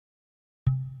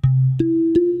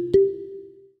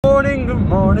morning, good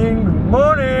morning, good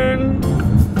morning.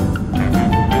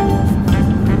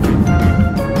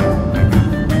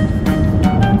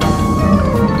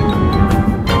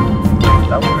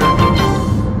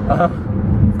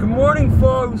 Good morning,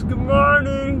 folks. Good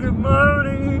morning, good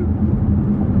morning.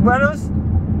 Buenos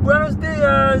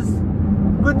dias.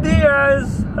 Good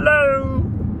dias. Hello.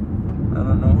 I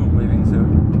don't know who I'm waving to.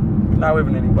 Not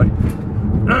waving to anybody.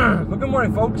 But good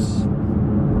morning, folks.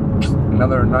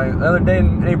 Another night, another day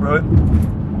in the neighborhood.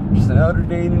 Just another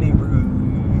day in the neighborhood.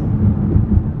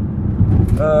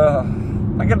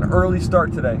 I got an early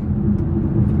start today.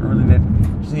 I really did.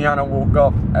 Ziana woke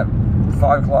up at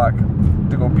 5 o'clock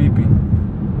to go pee-pee.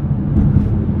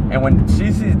 And when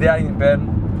she sees Daddy in bed,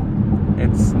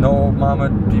 it's no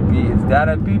mama pee-pee, it's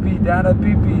Dada pee-pee, Dada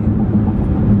pee-pee.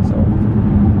 So,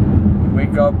 we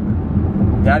wake up,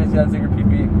 Daddy's got to take her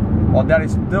pee-pee, while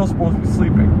Daddy's still supposed to be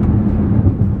sleeping.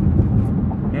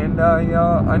 And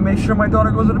I make sure my daughter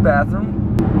goes to the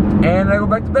bathroom, and I go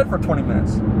back to bed for 20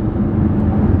 minutes.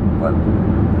 But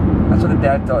that's what a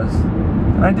dad does.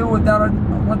 And I do it without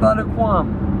a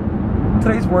qualm.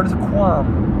 Today's word is qualm.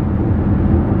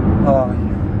 Oh, yeah.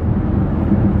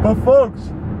 But folks,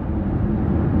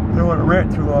 I don't want to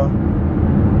rant too long.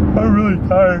 I'm really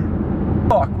tired.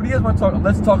 What do you guys want to talk about?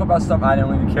 Let's talk about stuff I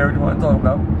don't even care what you want to talk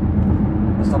about.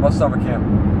 Let's talk about summer camp.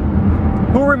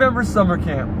 Who remembers summer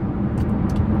camp?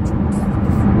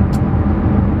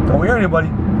 Don't hear anybody.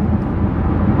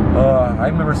 I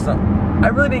remember I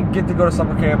really didn't get to go to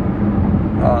summer camp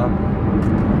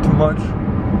too much.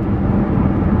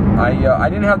 I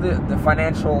didn't have the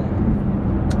financial,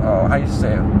 how you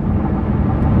say it,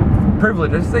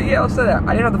 privilege. Let's say that.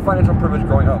 I didn't have the financial privilege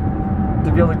growing up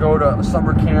to be able to go to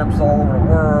summer camps all over the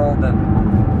world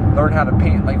and learn how to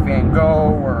paint like Van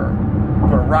Gogh or go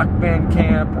to rock band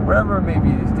camp or whatever it may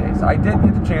be these days. I did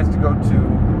get the chance to go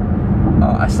to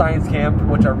a science camp,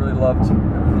 which I really loved. It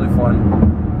was really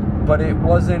fun. But it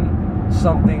wasn't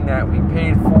something that we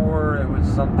paid for. It was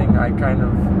something I kind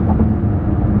of...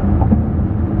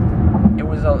 It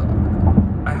was I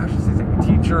should say, like a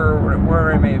teacher or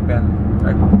wherever it may have been.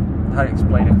 How to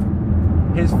explain it?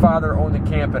 His father owned the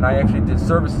camp, and I actually did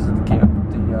services at the camp.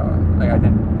 Like I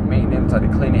did maintenance, I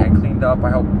did cleaning, I cleaned up, I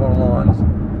helped mow lawns,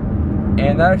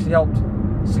 and that actually helped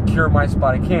secure my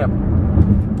spot at camp.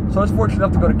 So I was fortunate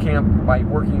enough to go to camp by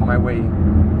working my way, the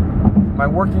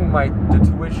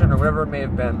tuition or whatever it may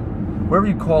have been, whatever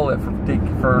you call it for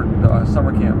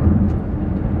summer camp.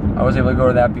 I was able to go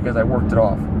to that because I worked it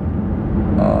off.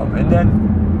 And then,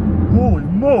 holy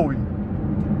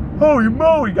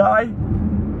moly, guy!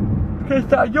 Can't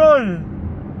stop yawning.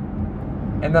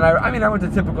 And then I went to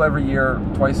typical every year,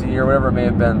 twice a year, whatever it may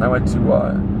have been. I went to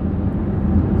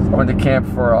camp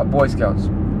for Boy Scouts.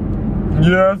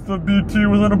 Yes, the BT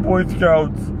was in the Boy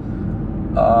Scouts.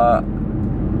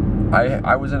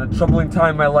 I was in a troubling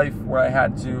time in my life where I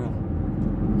had to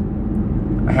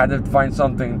find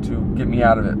something to get me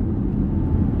out of it.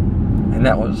 And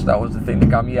that was the thing that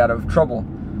got me out of trouble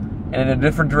and in a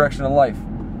different direction of life.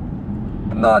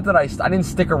 Not that I didn't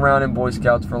stick around in Boy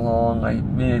Scouts for long. I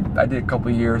mean, I did a couple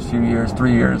years, few years,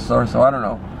 3 years or so, I don't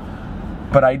know.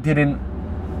 But I didn't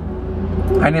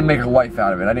make a life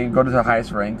out of it. I didn't go to the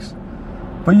highest ranks.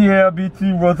 But yeah,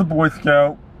 BT was a Boy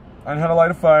Scout. I had to light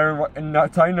a fire and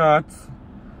not tie knots.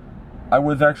 I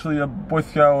was actually a Boy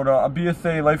Scout, a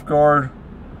BSA lifeguard.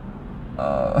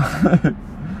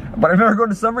 But I remember going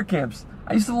to summer camps.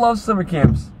 I used to love summer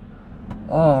camps.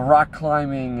 Oh, rock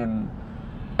climbing, and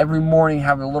every morning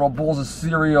having little bowls of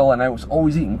cereal, and I was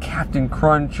always eating Captain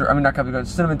Crunch, not Captain Crunch,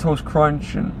 Cinnamon Toast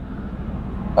Crunch, and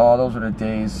oh, those were the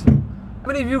days. How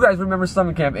many of you guys remember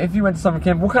summer camp? If you went to summer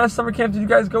camp, what kind of summer camp did you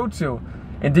guys go to?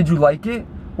 And did you like it?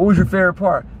 What was your favorite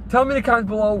part? Tell me in the comments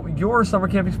below your summer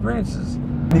camp experiences.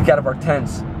 We sneak out of our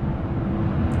tents,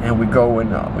 and we go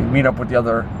and we meet up with the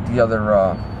other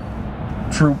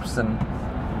troops, and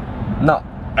not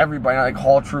everybody, not like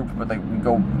hall troops, but like we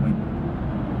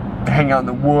hang out in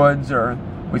the woods, or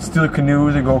we'd steal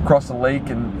canoes and go across the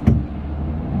lake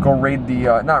and go raid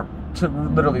the, not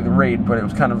literally the raid, but it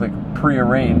was kind of like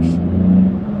pre-arranged.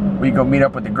 We'd go meet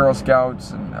up with the Girl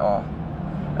Scouts,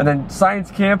 and then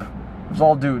science camp, it was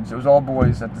all dudes, it was all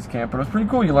boys at this camp, but it was pretty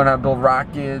cool. You learn how to build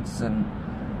rockets, and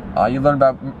you learn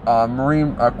about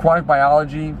marine, aquatic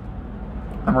biology. I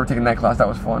remember taking that class, that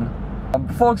was fun.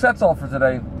 Folks, that's all for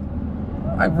today.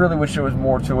 I really wish there was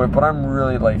more to it, but I'm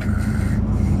really like...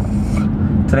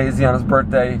 Today is Ziana's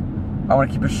birthday. I want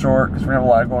to keep it short because we're going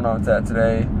to have a lot going on with that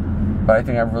today. But I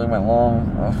think I really went long.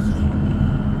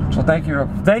 So thank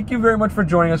you very much for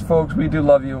joining us, folks. We do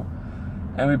love you.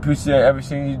 And we appreciate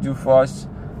everything you do for us.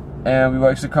 And we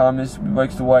likes the comments, we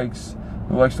likes the likes.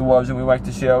 who likes the loves and we like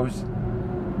the shows.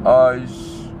 Us.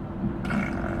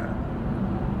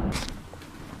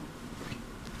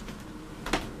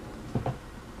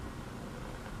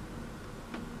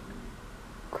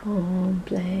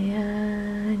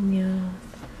 Cumpleaños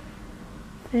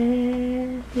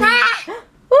feliz.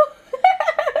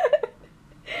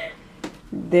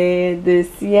 Te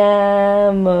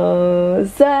deseamos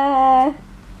a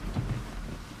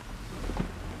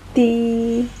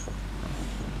ti.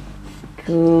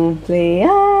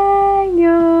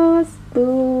 Cumpleaños,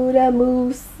 pura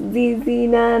mus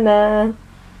Ziana.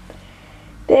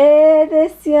 Te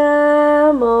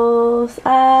deseamos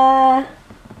a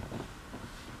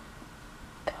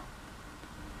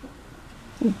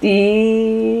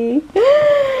ti.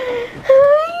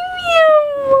 Ay, mi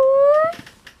amor.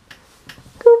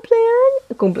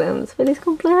 Cumpleaños. Cumpleaños. Feliz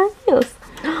cumpleaños.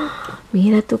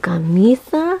 Mira tu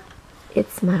camisa.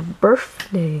 It's my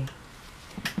birthday.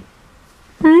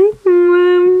 Hi,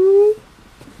 Mommy.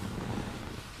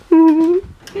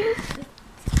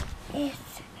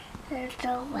 It's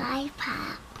the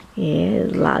lollipop. Yeah,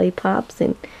 lollipops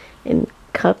and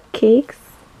cupcakes.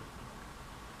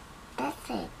 That's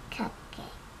a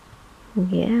cupcake.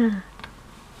 Yeah.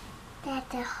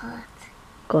 That's a heart.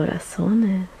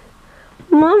 Corazones.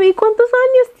 Mami, ¿cuántos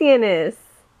años tienes?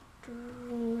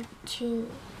 2.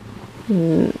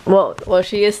 Well,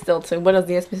 she is still 2. Buenos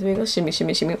días, mis amigos. Shimmy,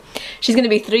 shimmy, shimmy. She's gonna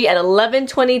be 3 at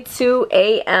 11:22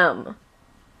 a.m.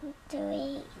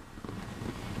 3.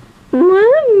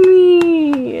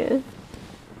 Mommy,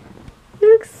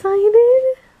 you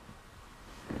excited?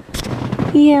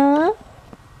 Yeah.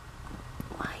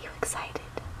 Why are you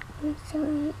excited? I'm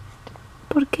sorry.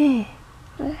 ¿Por qué?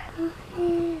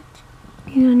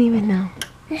 You don't even know.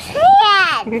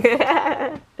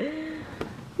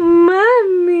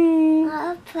 Mommy.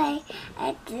 I'll play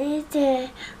the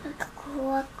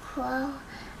crow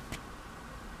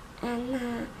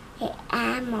and the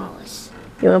animals.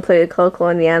 You want to play the Coco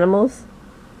and the animals?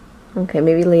 Okay,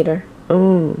 maybe later.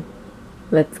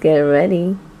 Let's get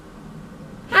ready.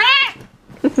 I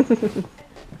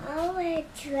will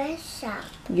dress up.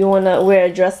 You want to wear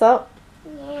a dress up?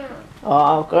 Yeah.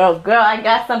 Oh, girl, I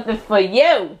got something for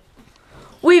you.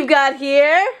 We've got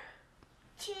here.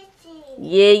 Cheesy.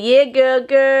 Yeah,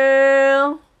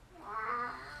 girl.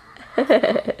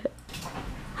 Happy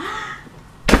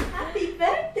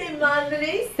birthday,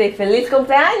 madre. Say feliz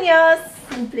cumpleaños.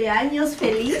 Cumpleaños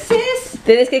felices.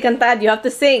 Tienes que cantar. You have to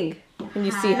sing when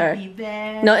you see her. Happy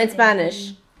birthday. No, in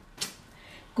Spanish.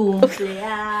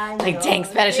 Cumpleaños. Like, dang,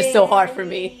 Spanish is so hard for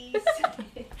me.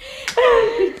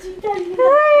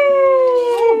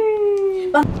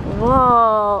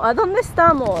 Wow, ¿a dónde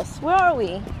estamos? Where are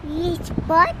we? It's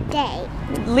birthday.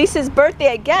 Lisa's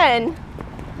birthday again?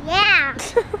 Yeah.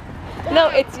 No,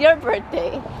 it's your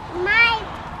birthday. My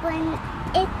one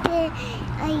it's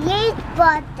Ye's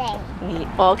birthday.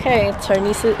 Okay, it's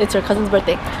her cousin's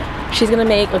birthday. She's gonna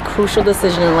make a crucial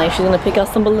decision in life. She's gonna pick out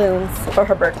some balloons for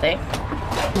her birthday.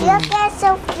 Look at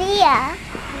Sophia.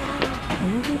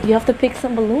 You have to pick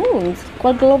some balloons.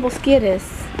 ¿Cuál globos quieres?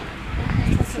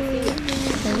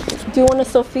 Do you want a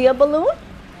Sophia balloon?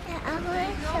 I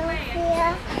want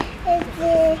Sophia is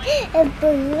a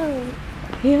balloon.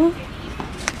 Yeah.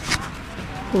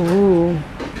 Ooh.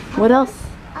 What else?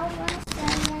 I want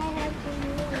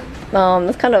another balloon.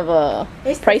 That's kind of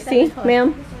pricey,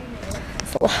 ma'am.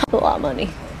 It's a lot of money.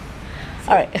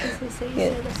 All right.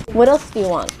 Yeah. What else do you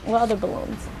want? What other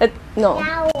balloons? No.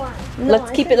 That one.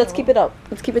 Let's keep it up.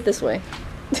 Let's keep it this way.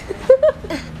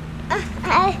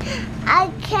 I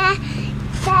can't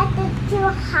set it too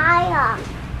high up.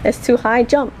 It's too high.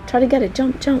 Jump. Try to get it.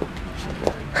 Jump.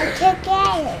 I can't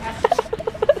get it.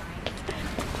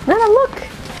 Nana, look.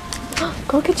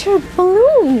 Go get your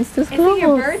balloons. Those Is it your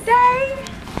globos. birthday?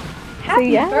 Happy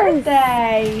yes.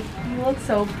 birthday. You look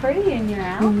so pretty in your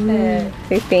outfit.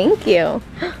 Say thank you.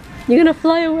 You're gonna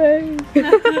fly away.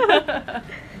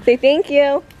 Say thank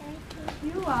you.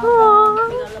 You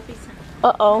welcome.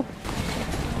 Uh-oh.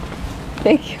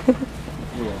 Thank you.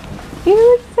 You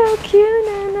look so cute,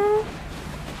 Nana.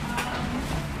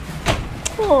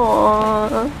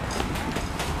 Aww.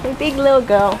 A big little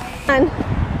girl. Come on.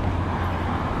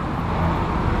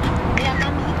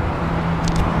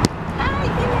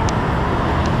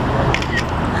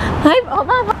 Hi,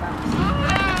 Mama.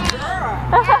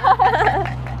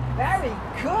 Very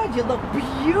good. You look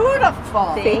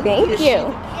beautiful. Say thank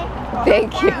you.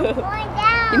 Thank you. Going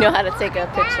down. You know how to take a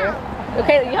picture.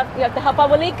 Okay, you have to help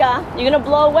Abuelita. You're gonna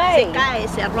blow away. Cae,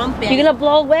 se rompe. You're gonna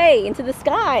blow away into the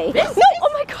sky. ¿Ves? No! Oh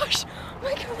my gosh! Oh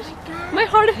my gosh! My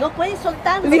heart. No puedes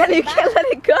soltarlo. Yeah, you can't let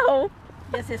it go.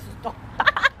 Ya se asustó.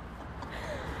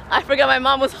 I forgot my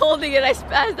mom was holding it. I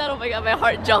spazzed out. Oh my god, my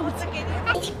heart jumped.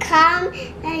 It's come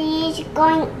and he's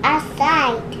going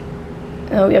outside.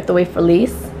 Oh, we have to wait for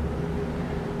Lise.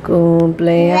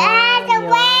 Cumpleaños. Let's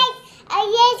wait and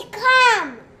he's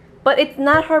come. But it's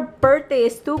not her birthday.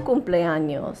 It's tu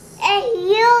cumpleaños. And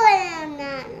you and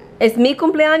Nana. It's mi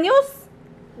cumpleaños?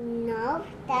 No,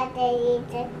 that is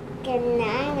the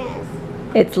bananas.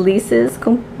 It's Lisa's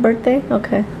birthday?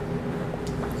 Okay.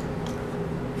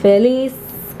 Feliz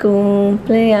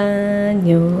cumpleaños.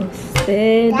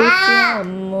 Te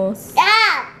deseamos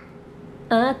Stop!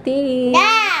 a ti.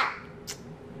 Stop!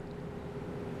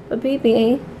 But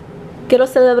baby, quiero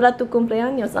celebrar tu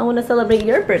cumpleaños. I want to celebrate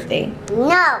your birthday.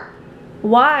 No,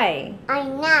 Why?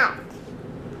 I'm not.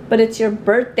 But it's your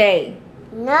birthday.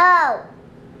 No,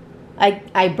 I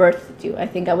birthed you. I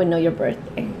think I would know your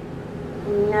birthday.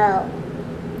 no.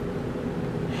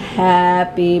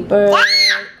 Happy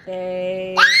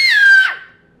birthday,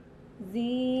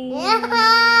 Ziana.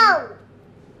 No,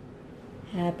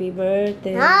 Happy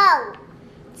birthday no,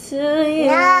 to you.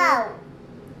 no.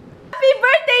 Happy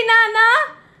birthday, Nana!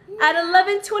 At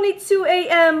 11:22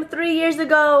 a.m. 3 years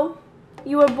ago,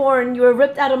 you were born. You were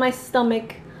ripped out of my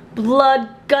stomach. Blood,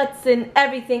 guts, and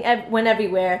everything went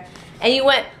everywhere. And you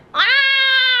went, ah!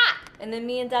 And then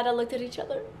me and Dada looked at each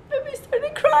other and we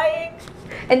started crying.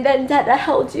 And then Dada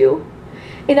held you.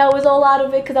 And I was all out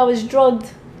of it because I was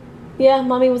drugged. Yeah,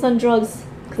 Mommy was on drugs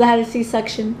because I had a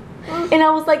C-section. And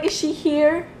I was like, is she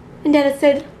here? And Dada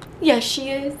said, yes, she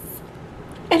is.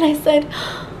 And I said,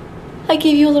 I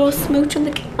gave you a little smooch on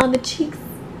the cheeks.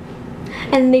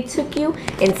 And they took you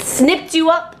and snipped you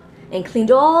up and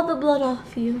cleaned all the blood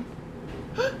off you.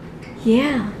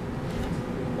 Yeah.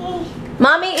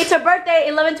 Mommy, it's her birthday,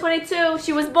 11/22.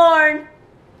 She was born.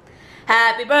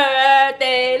 Happy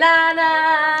birthday,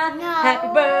 Nana. No. Happy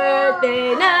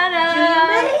birthday,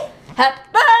 Nana. Happy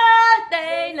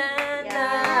birthday, Nana.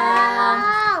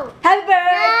 No. Happy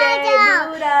birthday,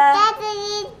 No. Buddha. That's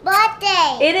his birthday.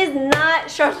 It is not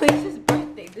Charlize's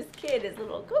birthday. This kid is a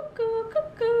little cuckoo,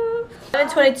 cuckoo.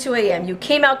 11:22 a.m. You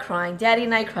came out crying. Daddy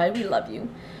and I cried. We love you.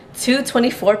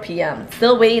 2:24 p.m.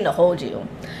 Still waiting to hold you.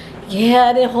 Yeah,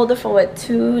 I didn't hold her for what,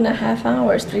 2.5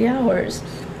 hours, 3 hours.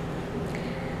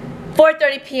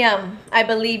 4:30 p.m. I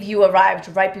believe you arrived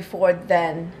right before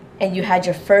then, and you had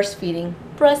your first feeding,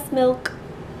 breast milk.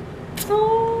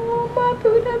 Oh, my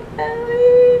Buddha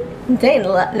belly. Dang,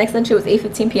 the next lunch was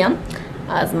 8:15 p.m.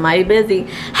 I was mighty busy.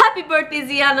 Happy birthday,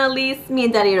 Ziana, Lise. Me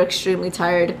and Daddy are extremely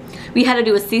tired. We had to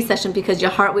do a C-section because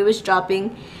your heart rate was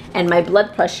dropping and my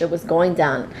blood pressure was going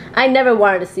down. I never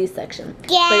wanted a C-section,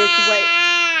 but it's what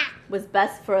was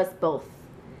best for us both.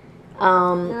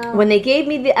 When they gave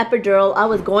me the epidural, I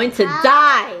was going to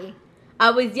die.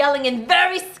 I was yelling and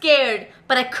very scared,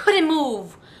 but I couldn't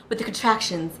move with the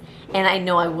contractions, and I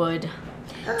know I would.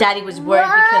 Daddy was worried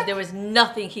because there was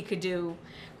nothing he could do.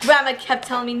 Grandma kept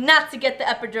telling me not to get the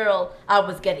epidural. I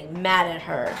was getting mad at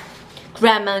her.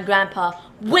 Grandma and Grandpa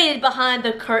waited behind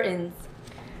the curtains.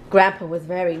 Grandpa was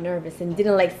very nervous and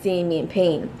didn't like seeing me in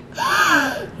pain.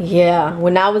 Yeah,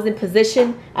 when I was in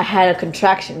position, I had a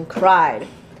contraction, cried.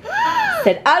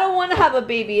 Said, I don't want to have a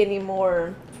baby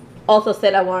anymore. Also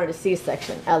said I wanted a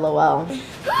C-section, LOL.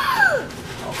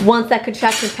 Once that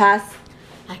contraction passed,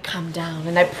 I calmed down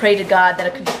and I prayed to God that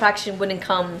a contraction wouldn't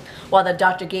come while the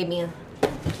doctor gave me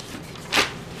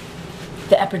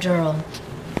the epidural.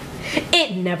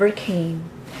 It never came.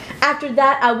 After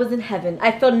that, I was in heaven.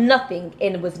 I felt nothing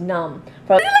and it was numb. Did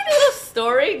you like the little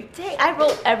story? Dang, I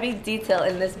wrote every detail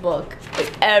in this book.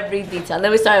 Like every detail. And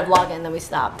then we started vlogging and then we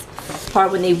stopped.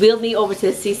 Part when they wheeled me over to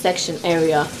the C-section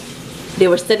area. They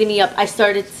were setting me up. I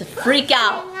started to freak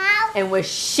out and was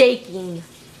shaking.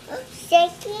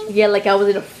 Shaking? Yeah, like I was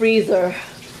in a freezer.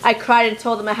 I cried and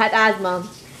told them I had asthma.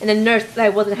 And the nurse said I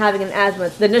wasn't having an asthma.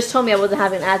 The nurse told me I wasn't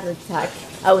having an asthma attack.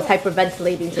 I was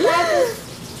hyperventilating.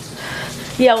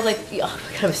 Yeah, I was like, oh,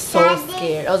 I was so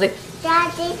scared. I was like,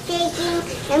 Daddy's shaking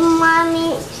and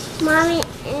mommy,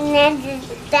 and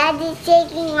Daddy's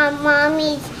shaking and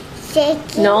mommy's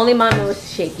shaking. no, only mommy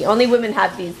was shaky. Only women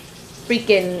have these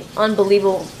freaking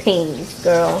unbelievable pains,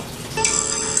 girl.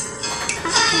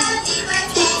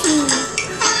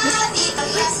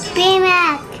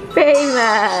 Baymax.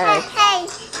 Baymax. Hey,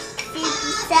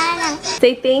 Ziana.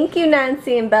 Say thank you,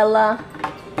 Nancy and Bella.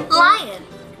 Lion.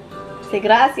 Say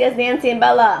gracias, Nancy and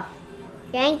Bella.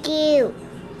 Thank you.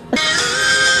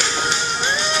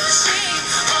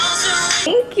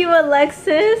 Thank you,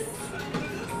 Alexis.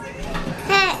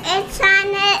 Hey, it's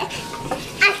on a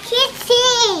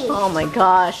kitty. Oh my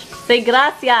gosh. Say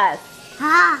gracias.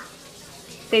 Ah.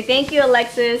 Say thank you,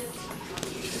 Alexis.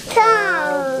 So.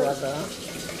 Oh, brother.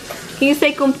 Can you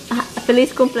say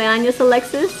feliz cumpleaños,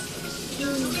 Alexis?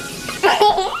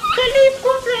 Feliz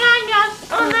cumpleaños,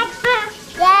 Alexis.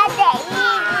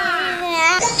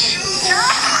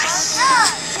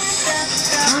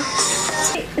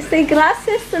 Say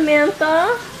gracias,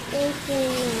 Samantha.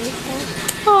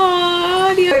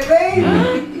 Oh, Dios.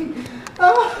 Baby.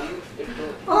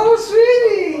 Oh,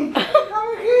 sweetie.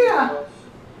 Come here.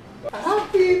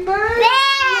 Happy birthday.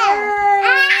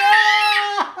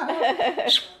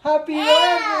 Happy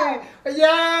birthday.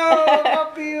 Yeah.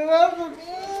 Happy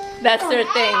birthday. That's their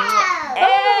thing.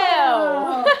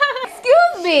 Ew.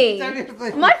 Excuse me.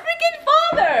 My freaking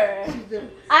father.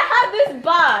 I have this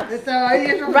box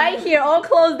right here, all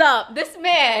closed up. This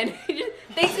man, he just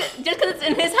thinks just because it's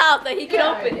in his house that he can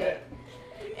open it.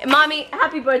 Mommy,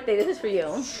 happy birthday. This is for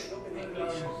you.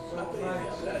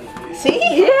 See?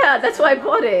 Yeah, that's why I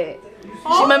bought it.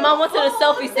 My mom wanted a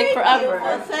selfie stick forever.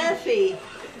 A selfie.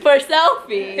 For a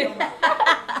selfie.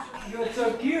 You're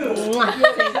so cute.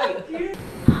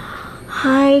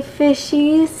 Hi,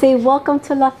 fishies. Say welcome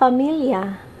to La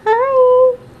Familia.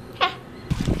 Hi.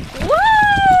 Woo!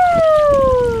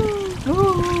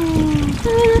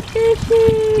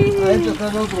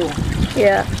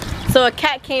 Yeah. So a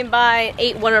cat came by and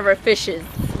ate one of our fishes.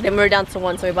 Then we were down to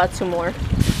one, so we bought 2 more.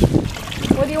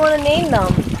 What do you want to name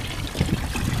them?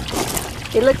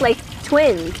 They look like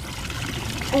twins.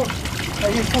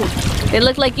 They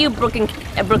look like you, Brooke and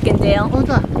Dale.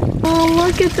 Oh,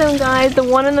 look at them, guys. The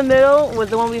one in the middle was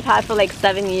the one we've had for like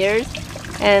 7 years.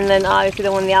 And then obviously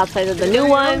the one on the outside is the new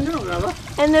one.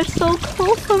 And they're so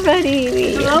close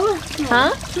already.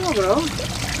 Huh?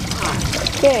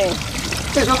 Okay.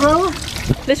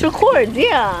 This records,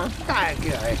 yeah.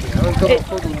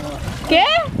 ¿Qué?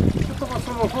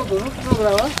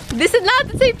 This is not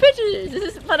to take pictures. This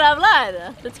is para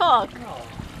hablar, to talk.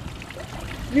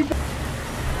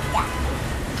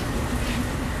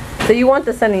 So you want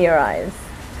the sun in your eyes.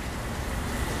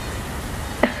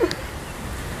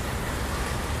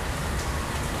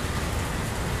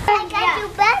 I got your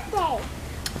birthday.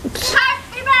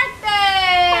 Happy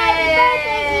birthday!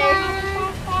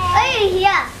 Happy birthday,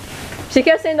 yeah. She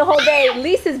kept saying the whole day,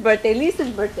 Lisa's birthday, Lisa's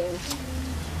birthday.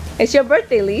 It's your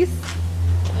birthday, Lise.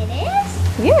 It is?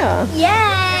 Yeah.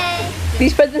 Yay!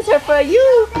 These presents are for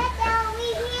you. Birthday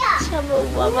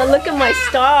Mama, look at my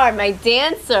star, my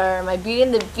dancer, my Beauty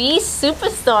and the Beast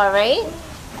superstar, right?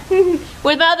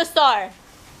 Where's my other star?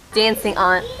 Dancing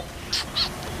aunt.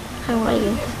 How are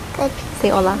you? Good. Say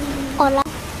hola. Hola.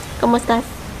 ¿Cómo estás?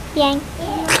 Bien.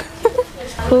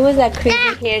 Who is that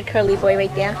crazy haired curly boy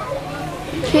right there?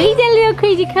 Who's that little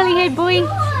crazy curly haired boy?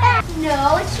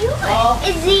 No, it's yours.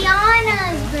 It's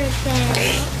Ziana's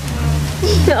birthday.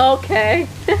 Okay.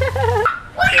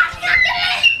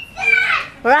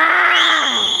 Rah!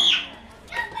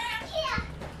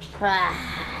 Rah!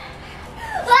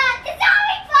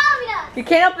 You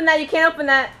can't open that, you can't open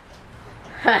that.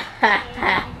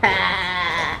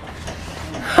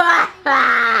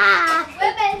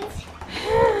 Ribbons.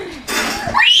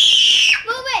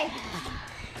 Moving.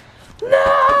 No!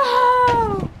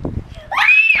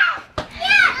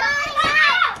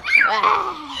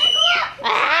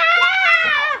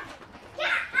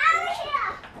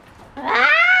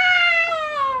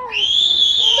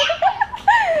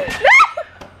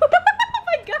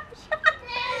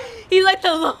 He's like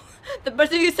the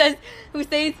person who says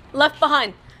left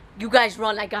behind. You guys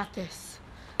run, I got this.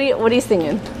 What are you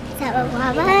singing?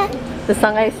 The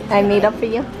song I made up for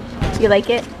you? You like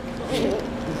it?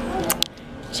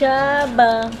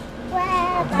 Chubba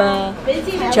Wubba,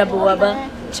 Chubba Wubba,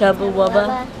 Chubba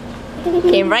Wubba.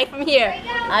 Came right from here.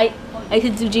 I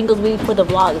could do jingles waiting for the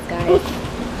vlogs, guys.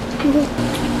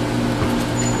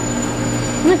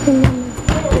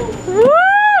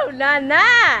 Woo!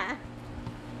 Nana!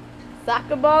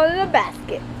 Soccer ball in a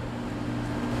basket.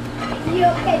 You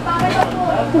okay, Papa?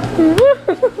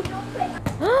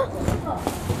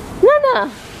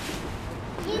 Nana!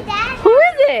 Who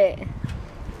is it?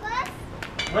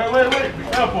 Wait, be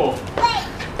careful.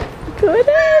 Good.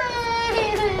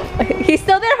 He's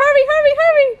still there. Hurry, hurry,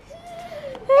 hurry.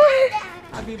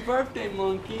 Happy birthday,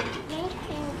 monkey.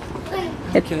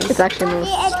 It's actually moose.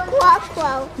 It's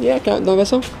Quaquo. Yeah, can I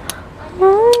beso?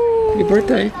 Happy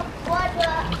birthday.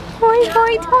 Toy,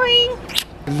 toy, toy.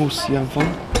 Moose, you having fun?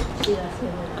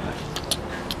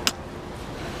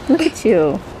 Look at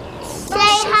you. Say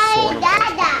hi,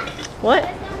 Dada. What?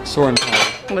 Sore and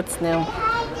tired. What's new? Say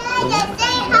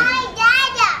hi,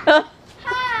 Dada.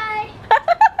 Hi.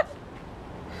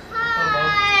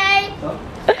 Hi.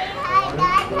 Say hi,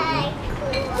 Dada.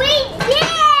 We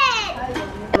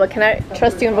did! But can I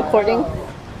trust you in recording?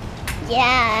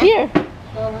 Yeah. Here.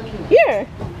 Here.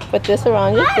 put this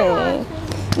around your thing.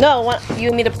 No, you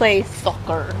and me to play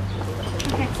soccer.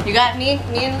 Okay. You got me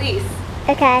and Lise.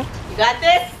 Okay. You got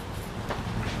this?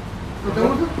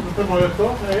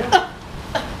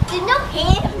 There's no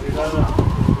hands.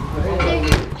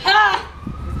 Ha!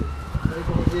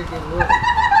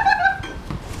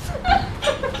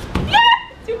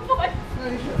 Two points.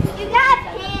 You got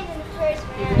hands in the first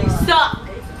round. You suck.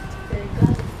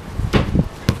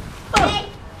 Hey,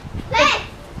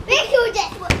 let's do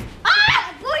this one.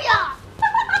 Ah! Booyah!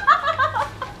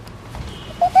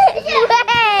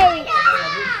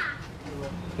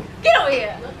 Get over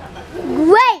here.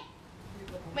 Great!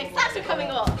 My socks are coming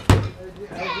off.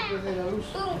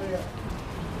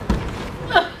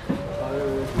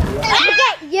 Look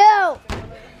at you!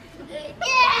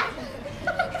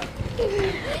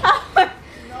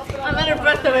 I'm out of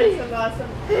breath already. Look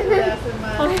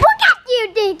at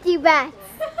you, Dinky Bats!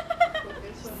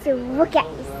 So look at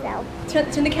yourself.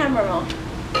 Turn the camera on.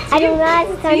 I don't know how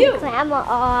to turn you. the camera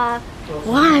off.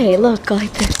 Why? Look,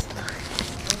 like this.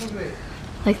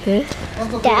 Like this.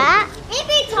 That?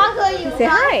 Maybe talk to you. Say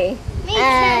hi.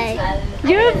 Me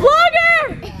You're a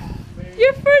vlogger.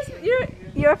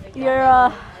 You're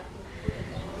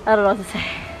I don't know what to say.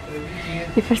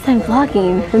 Your first time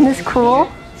vlogging. Isn't this cool?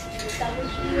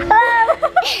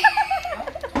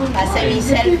 I sent me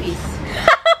selfies.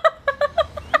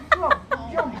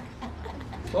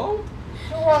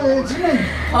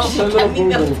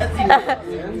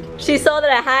 She saw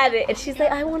that I had it and she's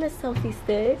like, I want a selfie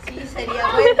stick.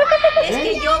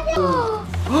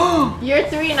 You're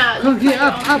 3 now. Okay,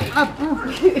 up.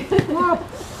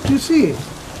 You see it?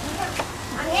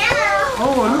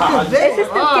 Oh, look at that. Is this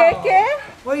the cake?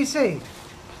 What do you say?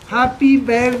 Happy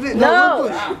birthday. No.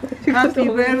 Happy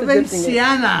birthday,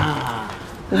 Ziana.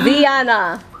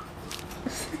 Ziana.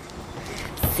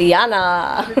 Ziana.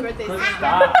 Happy birthday,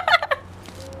 Ziana.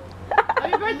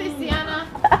 Happy birthday, Ziana.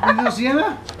 You know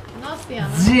Ziana? No, Ziana.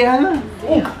 Ziana?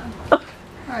 Oh.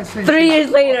 I say 3 years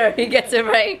later, he gets it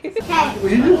right.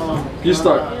 You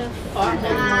start.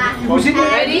 Was it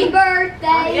Ready?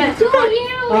 birthday Yeah. to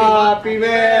you. Happy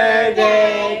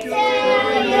birthday to you.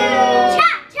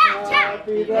 Chop, chop, chop.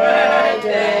 Happy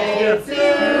birthday to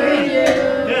you.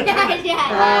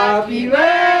 Happy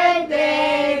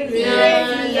birthday,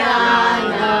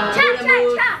 Ziana. Chop, chop,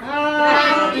 chop.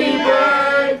 Happy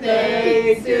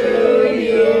birthday to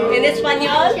you. En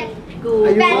español.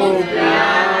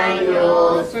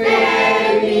 Cumpleaños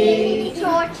feliz.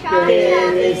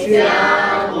 Te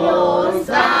deseamos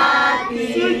a ti.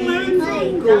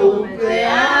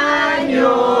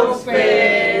 Cumpleaños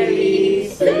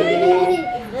feliz. Te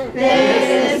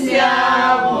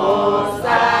deseamos a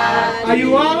ti. Are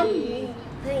you on?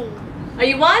 Are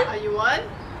you one? Are you 1?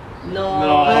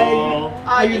 No.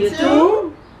 Are you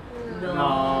 2?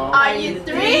 No. Are you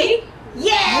 3?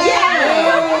 Yeah!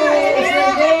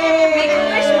 Make a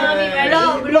wish, mommy. Ready?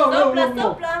 Sopla,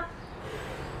 sopla.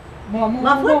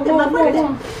 Más fuerte, más fuerte.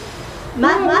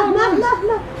 Más.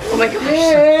 Oh my gosh.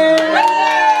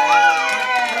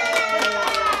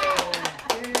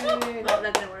 Oh,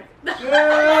 that didn't work.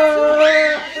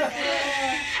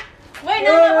 Wait,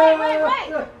 no, wait. Wait,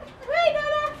 no.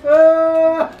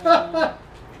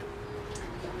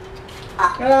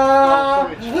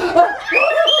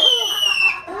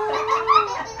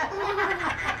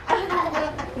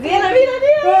 Ziana, mira.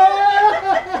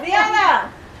 Ziana.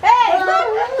 Hey, stop.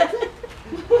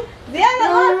 Ziana,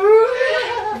 look.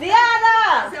 Ziana.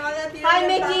 Hi,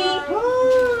 Mickey.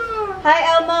 Hi,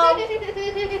 Elmo.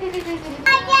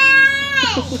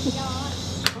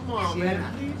 Come on, man.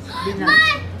 Okay.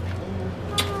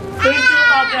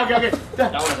 Thank you,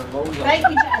 Dad. Oh,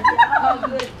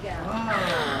 good girl.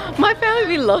 My family,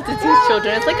 we love to teach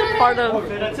children. It's like a part of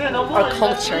our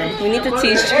culture. We need to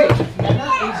teach children.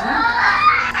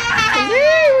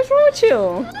 Hey, what's wrong with you?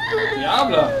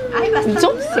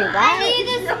 Don't say that.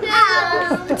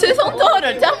 To his own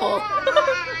daughter, devil.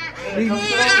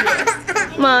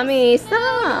 Mommy,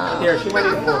 stop. Here, she might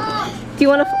need 4. Do you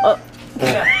want to?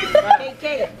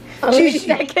 Cake. I'm gonna eat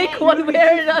that cake one way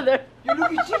or another.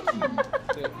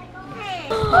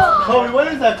 Kobe, what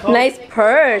is that, Kobe? Nice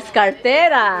purse,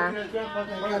 cartera.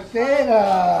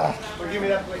 Cartera. Give me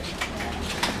that plate.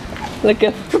 Look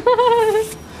at.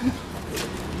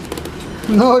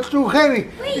 No, it's too heavy.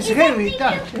 It's heavy.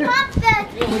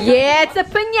 Yeah, it's a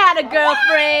pinata,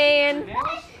 girlfriend.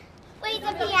 Wait,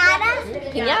 the piano?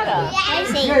 Pinata. I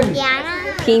say piano.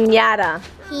 Pinata.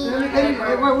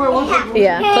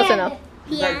 Yeah, close enough.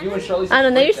 Piano. You and Charlize. I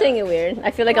don't know, you're saying it weird.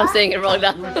 I feel like I'm saying it wrong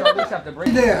now. You and Charlize have to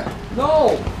break. There.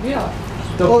 No, yeah.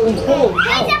 The Oh, pole.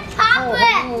 There's a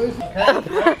chocolate.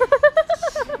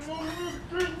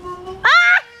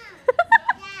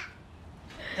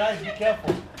 Guys, be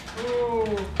careful.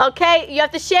 Okay, you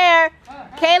have to share.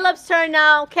 Caleb's turn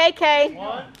now. KK.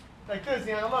 One. Like this,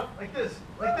 Ziana, look. Like this.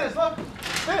 Like this, look.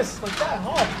 This. Like that,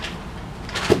 hard.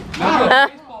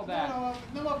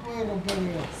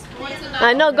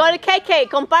 I know, go to KK.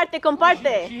 Comparte,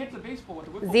 comparte. She hits a baseball with a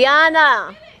whip.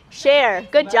 Ziana, share.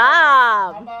 Good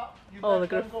How job. about you Oh, let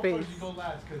look at them her go face. first, you go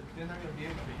last, because they're not going to be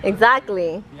able to.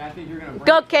 Exactly. Yeah, I think you're gonna break.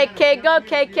 Go KK, go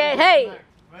KK. Hey,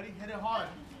 Ready? Hit it hard.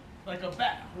 Like a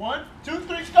bat. 1, 2,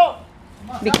 3, go!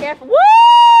 be careful. Woo!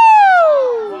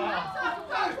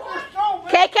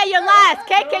 KK, you're last.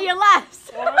 KK, you're last.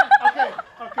 Okay,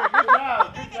 good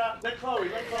job. Good job. Let Chloe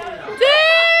now.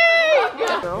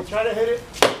 Dang! Try to hit it.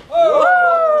 Woo!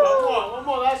 One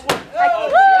more, last one. Woo!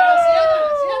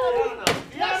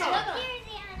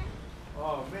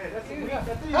 Oh man, that's a weak.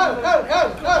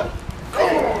 Go.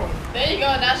 There you go.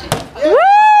 Now she. Woo!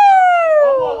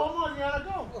 One more, Ziana,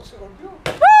 go.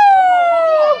 Woo!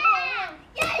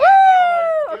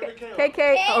 Okay, KK.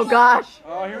 Oh gosh.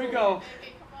 Oh, here we go.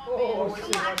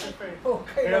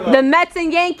 The Mets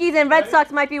and Yankees and Red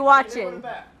Sox might be watching.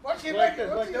 Watch it, Like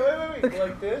this, like this. Wait.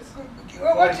 Like this.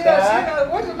 Watch it,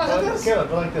 watch it, Caleb,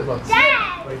 go like this, look.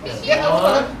 Dad! Like this.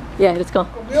 Yeah, let's go.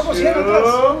 1, 2.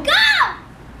 Go!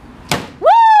 Woo!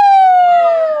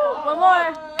 One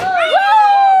more. Woo!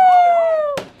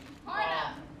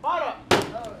 Harder.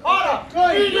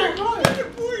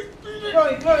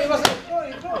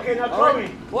 Okay, now Chloe.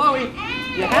 Chloe.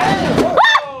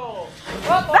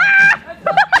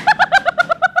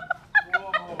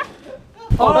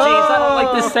 Oh, jeez, I don't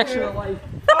like this section of life.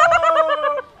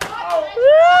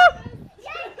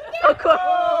 Of course.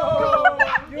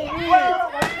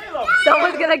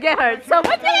 Someone's gonna get hurt.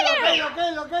 Someone's gonna get hurt.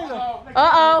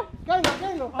 Uh-oh.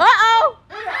 Uh-oh.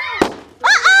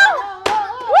 Uh-oh.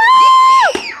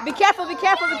 Woo! Be careful, be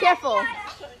careful, be careful.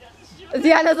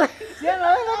 Ziana's like...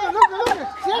 Ziana!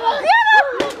 Woo!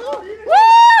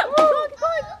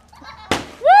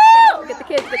 Woo! Get the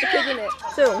kids in it,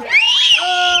 soon.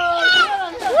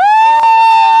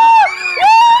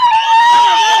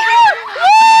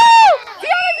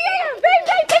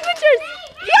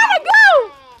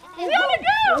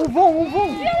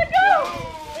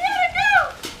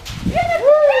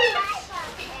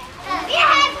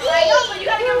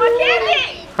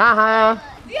 Haha.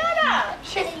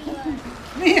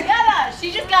 Ziana, she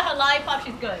just got her lollipop,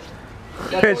 she's good.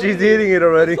 She's eating it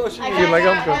already. She's like,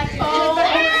 I'm good.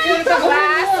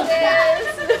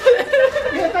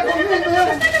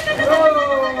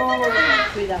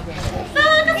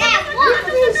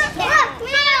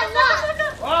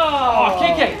 Oh,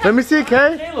 KK. Let me see,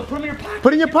 Kay. Caleb, put him in your pocket.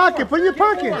 Put it in your pocket. Put it in your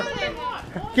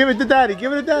pocket. Give it to daddy.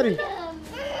 Give it to daddy.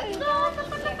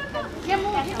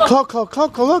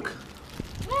 Coco, look.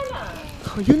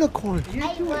 Oh, unicorn.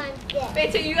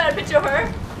 Wait, so you got a picture of her?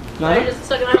 No. Or you're just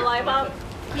sucking on her lollipop?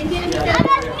 You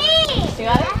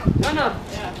got it? No.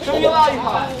 Show me your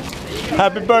lollipop.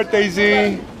 Happy birthday,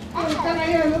 Z.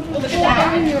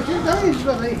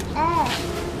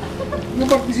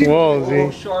 Whoa, Z.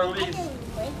 Charlize.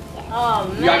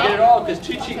 Oh, You gotta get it all because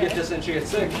Chi gets this and she gets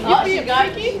sick. Oh, she got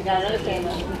another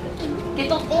camera. Get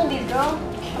those oldies, girl.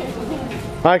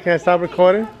 Hi, can I stop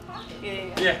recording?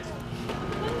 Yeah.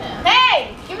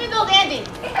 Hey, give me those Andes.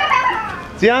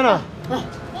 Ziana.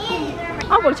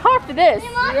 I worked hard for this.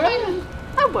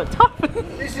 I worked hard for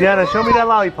this. Ziana, show me that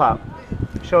lollipop.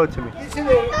 Show it to me.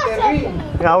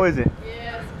 How is it?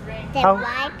 How?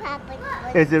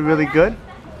 Is it really good?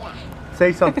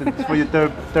 Say something. It's for your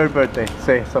third birthday.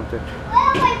 Say something.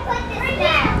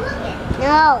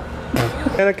 No.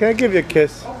 Ziana, can I give you a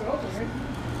kiss?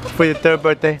 For your third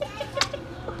birthday?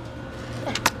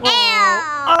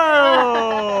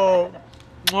 Oh!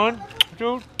 1,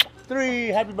 2, 3.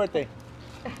 Happy birthday.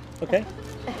 Okay?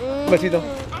 Besito.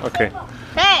 Okay.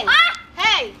 Hey!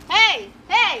 Hey! Hey!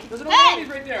 Hey! There's an old lady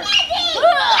right there.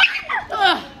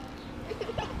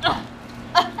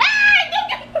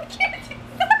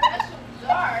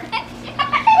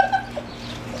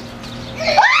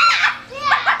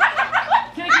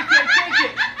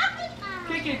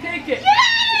 Take it.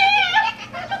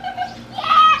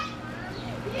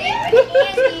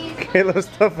 Caleb's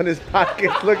stuff in his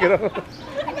pockets. Look at him.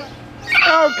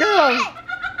 Oh, Caleb!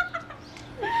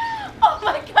 Oh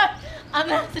my god! I'm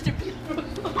gonna have such a beautiful.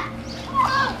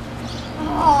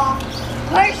 Oh,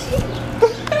 Hershey.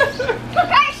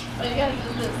 Oh, you gotta do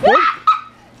this. What?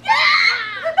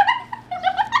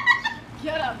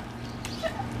 Get up.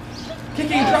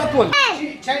 Kiki, drop one.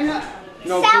 China.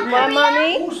 No, South Korea. More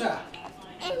money? USA.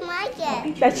 It's my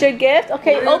gift. That's your gift?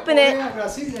 Okay, open it.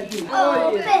 Brazil, aquí.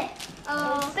 Open.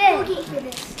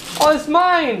 Oh, it's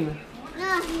mine.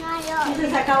 No, it's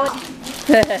not yours.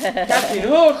 Captain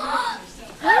Hook.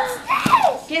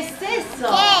 ¿Qué es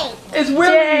eso? Hey. It's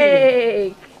Willie.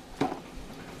 Jake.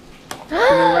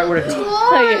 Right with it.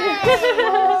 Boy.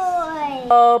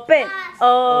 Open.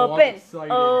 Open.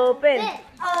 excited. Open.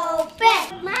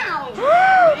 Open. Mouth.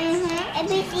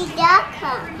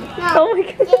 ABC.com. No. Oh my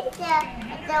God.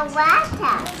 It's the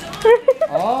laptop.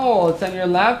 Oh, it's on your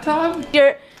laptop?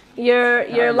 Your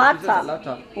Your laptop.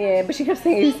 laptop. Yeah, but she kept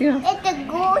saying ABC. It's the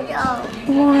Google.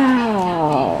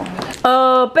 Wow.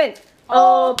 Open.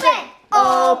 Open.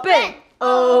 Open.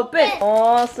 Open.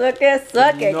 Oh, suck it,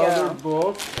 Another girl.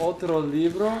 book, otro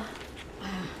libro.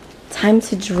 Time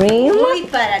to dream. Uy,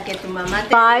 para que tu mamá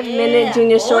te 5-minute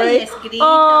junior story.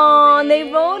 Oh, and they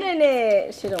wrote in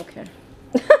it. She don't care.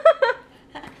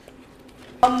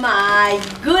 Oh my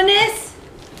goodness.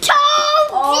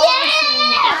 Oh,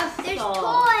 yeah! There's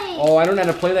toys. Oh, I don't know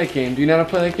how to play that game. Do you know how to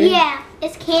play that game? Yeah,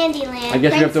 it's Candyland. I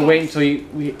guess you have to wait Princess.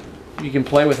 until you can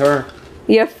play with her.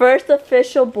 Your first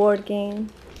official board game.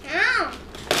 Ow.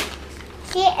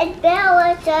 See, it's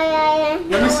Bella.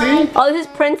 Let me see. Oh, this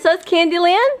is Princess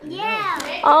Candyland?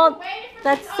 Yeah. Oh,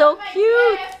 that's so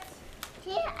cute.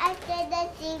 See, I said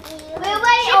that CPU.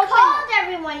 Wait, she called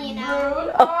everyone, you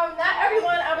know. Oh. Not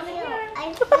everyone, I was here.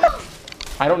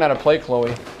 I don't know how to play,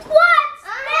 Chloe.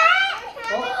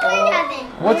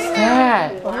 What's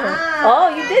that? Oh,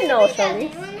 you did know, Shirley.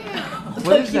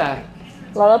 What is that?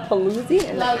 Lollapalooza?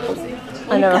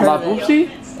 I never heard La of it. Boopsie?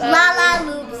 Lala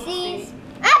Loopsies.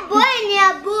 Ah, boy,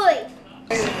 yeah, boy.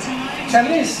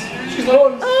 Chinese. She's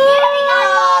little.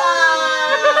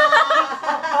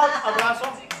 Abrazo.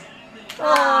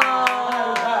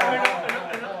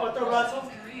 Otro abrazo.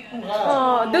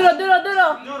 Oh, duro.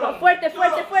 Fuerte.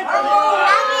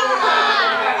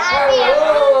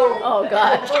 Oh,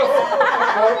 God.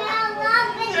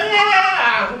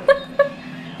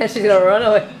 And she's gonna run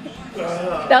away.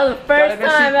 That was the first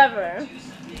time ever.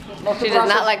 She does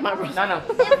not like my brother. No.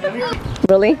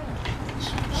 Really?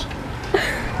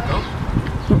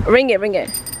 Ring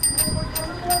it.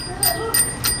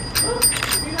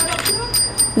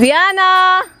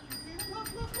 Ziana!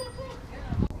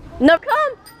 No,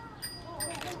 come!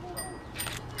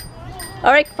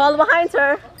 Alright, follow behind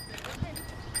her.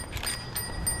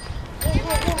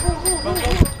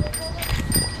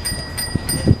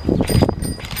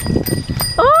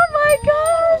 Oh my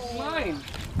gosh! Mine.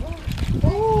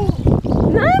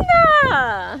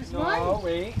 Nana! No,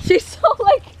 wait. She's so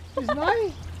like It's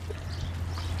mine.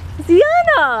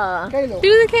 Ziana! Kaylo. She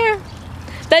doesn't care.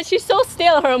 That she's so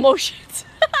stale in her emotions.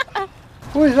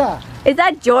 Who is that? Is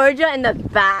that Georgia in the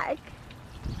back?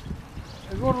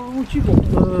 El gordo muy chico.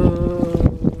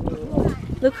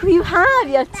 Look who you have.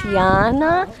 You have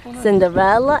Tiana,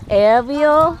 Cinderella,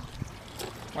 Ariel.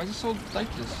 Why is it so like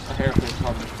this? The hair feels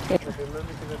covered.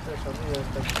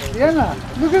 Diana,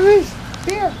 look at this.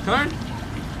 Here. Turn.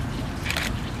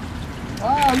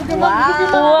 Wow, look at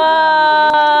that. Whoa!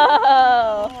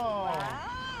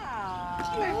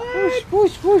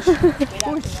 Push. Push.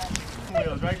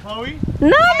 Wheels, right, Chloe?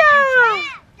 Nana!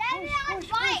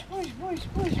 Push.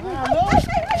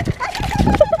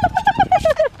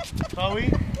 Chloe,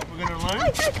 we're gonna learn.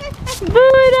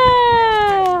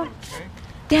 Buddha!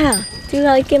 Yeah. Do you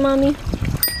like it, mommy?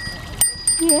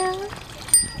 Yeah.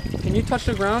 Can you touch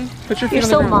the ground? Put your feet You're on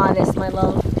so the ground. modest, my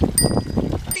love.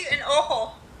 An ojo.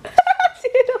 Oh,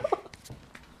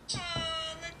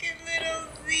 look at little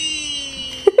Z.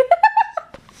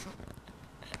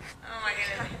 Oh my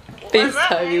goodness.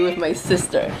 FaceTime you with my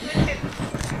sister.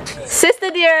 Sister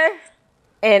dear.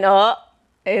 And oh,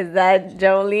 is that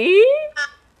Jolie?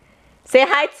 Say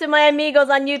hi to my amigos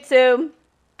on YouTube.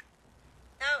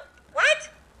 No. What?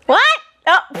 What?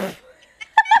 Oh.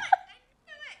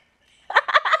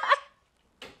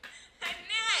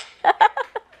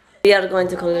 We are going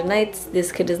to call it a night.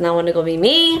 This kid does not want to go be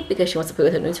me because she wants to play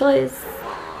with her new toys.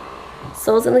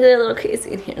 So it's gonna get a little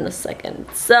crazy in here in a second.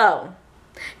 So,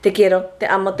 te quiero, te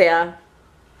amo, te amo.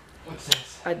 What's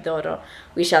this? Adoro.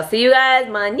 We shall see you guys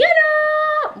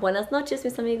mañana. Buenas noches,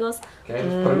 mis amigos. Okay,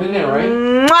 just put them in there, right?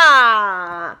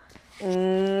 Mwah.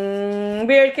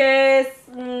 Beard kiss.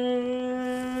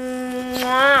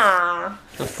 Mwah.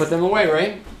 Let's put them away,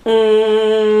 right? Mm.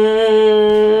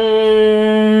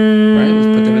 Right, let's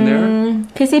put them in there.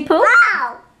 Kissy poo?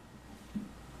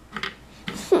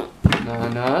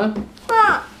 Nana.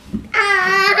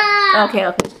 Okay.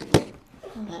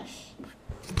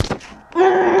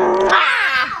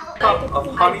 Cup of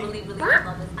honey.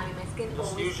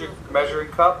 Just use your measuring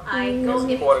cup.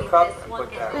 Quarter cup and put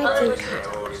that right there.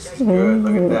 Oh, this is good.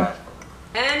 Look at that.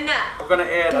 And now, We're gonna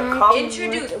add a cup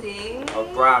introducing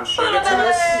of brown sugar to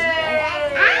this.